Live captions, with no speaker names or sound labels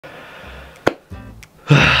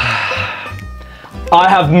I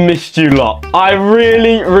have missed you lot. I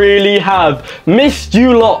really have missed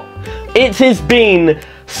you lot. It has been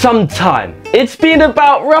some time. It's been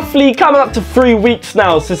about roughly coming up to 3 weeks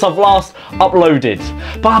now since I've last uploaded.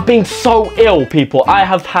 But I've been so ill, people. I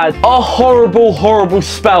have had a horrible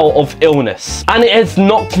spell of illness. And it has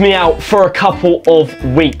knocked me out for a couple of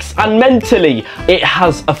weeks. And mentally, it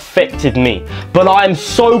has affected me. But I'm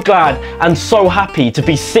so glad and so happy to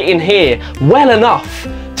be sitting here well enough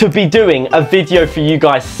to be doing a video for you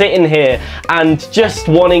guys, sitting here and just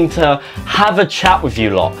wanting to have a chat with you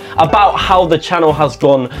lot about how the channel has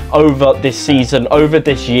gone over this season, over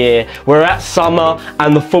this year. We're at summer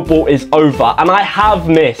and the football is over, and I have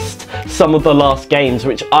missed some of the last games,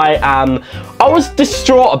 which I was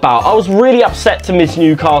distraught about. I was really upset to miss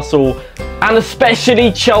Newcastle and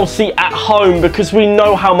especially Chelsea at home, because we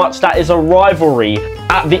know how much that is a rivalry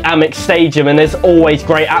at the Amex Stadium and there's always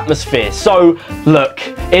great atmosphere. So look,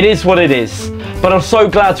 it is what it is, but I'm so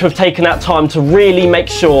glad to have taken that time to really make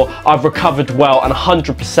sure I've recovered well and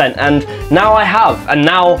 100%, and now I have, and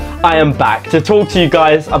now I am back to talk to you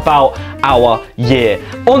guys about our year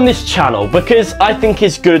on this channel, because I think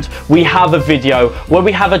it's good we have a video where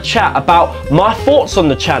we have a chat about my thoughts on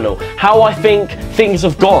the channel, how I think things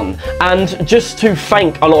have gone, and just to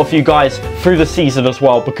thank a lot of you guys through the season as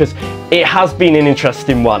well, because it has been an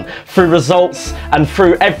interesting one through results and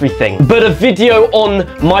through everything. But a video on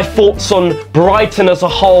my thoughts on Brighton as a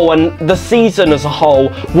whole and the season as a whole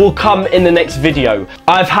will come in the next video.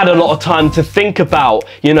 I've had a lot of time to think about,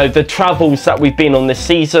 you know, the travels that we've been on this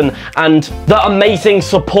season and the amazing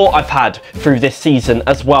support I've had through this season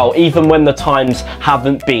as well, even when the times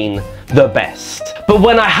haven't been the best. But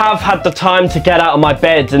when I have had the time to get out of my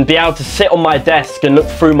bed and be able to sit on my desk and look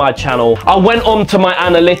through my channel, I went on to my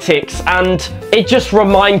analytics and it just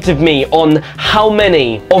reminded me on how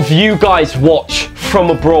many of you guys watch from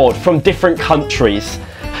abroad, from different countries.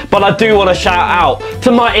 But I do want to shout out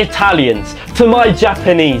to my Italians, to my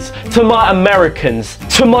Japanese, to my Americans,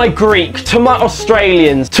 to my Greek, to my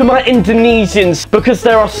Australians, to my Indonesians, because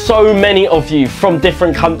there are so many of you from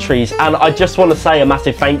different countries, and I just want to say a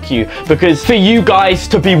massive thank you, because for you guys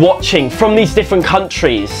to be watching from these different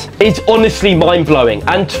countries is honestly mind-blowing,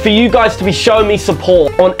 and for you guys to be showing me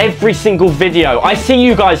support on every single video. I see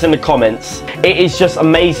you guys in the comments. It is just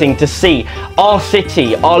amazing to see our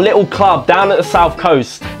city, our little club down at the South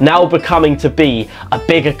Coast, now becoming to be a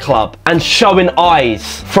bigger club and showing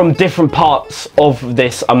eyes from different parts of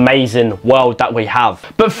this amazing world that we have.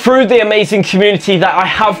 But through the amazing community that I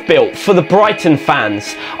have built for the Brighton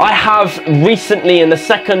fans, I have recently in the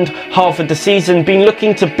second half of the season been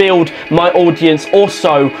looking to build my audience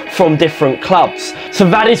also from different clubs. So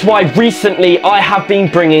that is why recently I have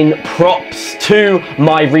been bringing props to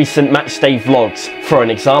my recent matchday vlogs. For an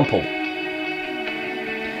example,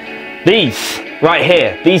 these right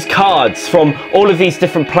here, these cards from all of these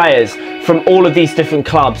different players from all of these different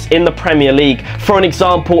clubs in the Premier League. For an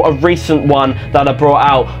example, a recent one that I brought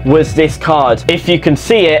out was this card. If you can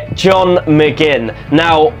see it, John McGinn.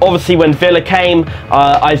 Now, obviously when Villa came,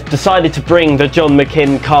 I've decided to bring the John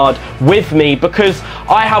McGinn card with me because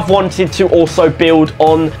I have wanted to also build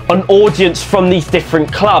on an audience from these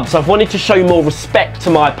different clubs. I've wanted to show more respect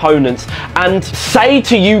to my opponents and say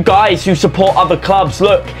to you guys who support other clubs,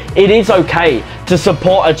 look, it is okay to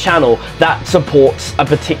support a channel that supports a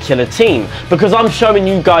particular team, because I'm showing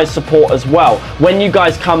you guys support as well. When you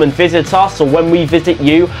guys come and visit us, or when we visit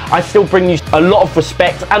you, I still bring you a lot of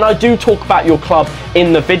respect, and I do talk about your club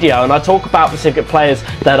in the video, and I talk about specific players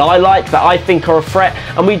that I like, that I think are a threat,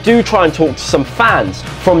 and we do try and talk to some fans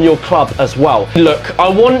from your club as well. Look, I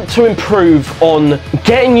want to improve on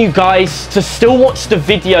getting you guys to still watch the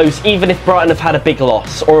videos even if Brighton have had a big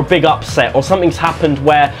loss or a big upset or something's happened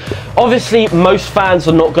where obviously most fans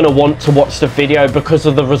are not going to want to watch the video because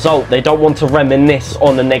of the result. They don't want to reminisce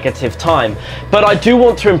on a negative time. But I do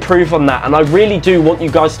want to improve on that, and I really do want you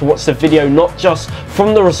guys to watch the video not just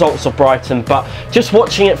from the results of Brighton, but just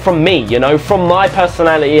watching it from me, you know, from my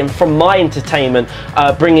personality and from my entertainment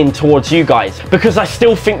bringing towards you guys. Because I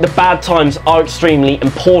still think the bad times are extremely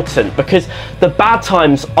important, because the bad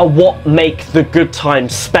times are what make the good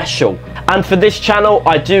times special. And for this channel,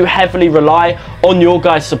 I do heavily rely on your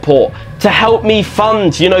guys' support to help me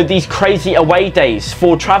fund, you know, these crazy away days,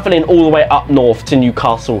 for traveling all the way up north to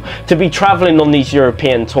Newcastle, to be traveling on these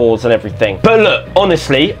European tours and everything. But look,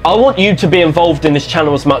 honestly, I want you to be involved in this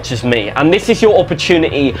channel as much as me, and this is your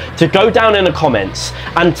opportunity to go down in the comments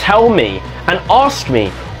and tell me and ask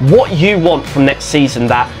me what you want from next season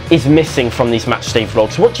that is missing from these matchday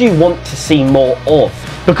vlogs. What do you want to see more of?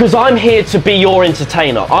 Because I'm here to be your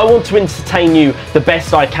entertainer. I want to entertain you the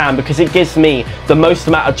best I can because it gives me the most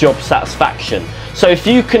amount of job satisfaction. So if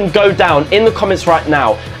you can go down in the comments right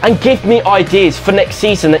now and give me ideas for next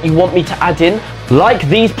season that you want me to add in, like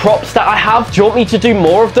these props that I have, do you want me to do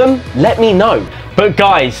more of them? Let me know. But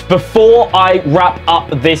guys, before I wrap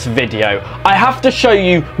up this video, I have to show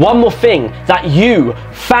you one more thing that you,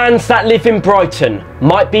 fans that live in Brighton,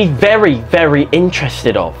 might be very, very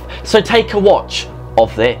interested of. So take a watch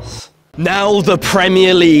of this. Now the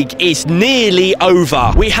Premier League is nearly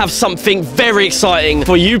over. We have something very exciting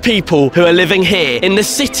for you people who are living here in the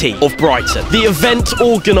city of Brighton. The event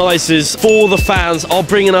organisers for the fans are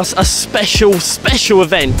bringing us a special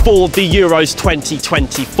event for the Euros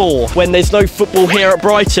 2024. When there's no football here at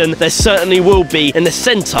Brighton, there certainly will be in the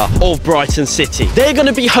centre of Brighton City. They're going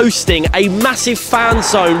to be hosting a massive fan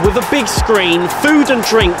zone with a big screen, food and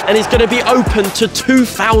drink, and it's going to be open to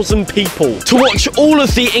 2,000 people to watch all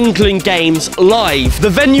of the England games live. The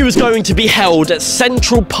venue is going to be held at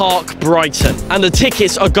Central Park, Brighton, and the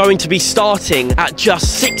tickets are going to be starting at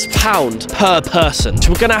just £6 per person. So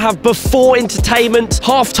we're going to have before entertainment,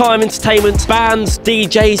 halftime entertainment, bands,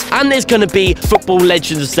 DJs, and there's going to be football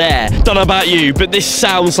legends there. Don't know about you, but this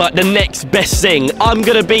sounds like the next best thing. I'm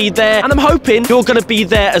going to be there, and I'm hoping you're going to be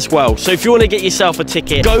there as well. So if you want to get yourself a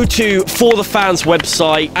ticket, go to For The Fans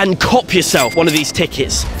website and cop yourself one of these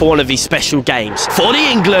tickets for one of these special games for the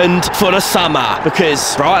England for the summer,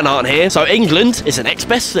 because Brighton aren't here, so England is the next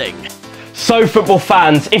best thing. So football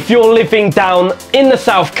fans, if you're living down in the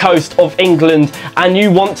south coast of England and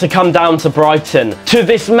you want to come down to Brighton to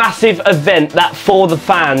this massive event that For The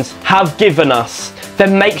Fans have given us,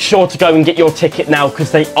 then make sure to go and get your ticket now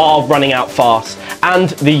because they are running out fast, and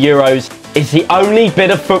the Euros is the only bit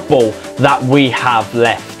of football that we have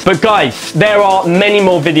left. But guys, there are many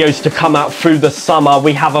more videos to come out through the summer.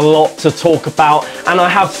 We have a lot to talk about, and I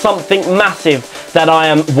have something massive that I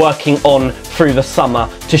am working on through the summer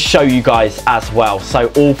to show you guys as well. So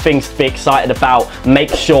all things to be excited about. Make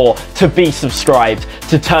sure to be subscribed,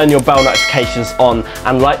 to turn your bell notifications on,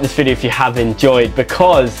 and like this video if you have enjoyed,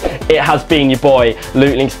 because it has been your boy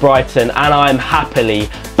LiNX Brighton, and I'm happily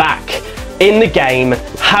back in the game,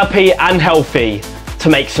 happy and healthy, to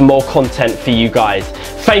make some more content for you guys.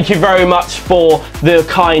 Thank you very much for the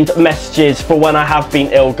kind messages for when I have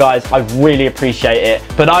been ill, guys. I really appreciate it.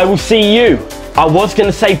 But I will see you, I was going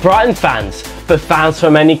to say Brighton fans, but fans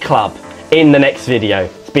from any club, in the next video.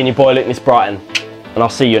 It's been your boy LiNX Brighton, and I'll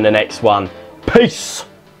see you in the next one. Peace.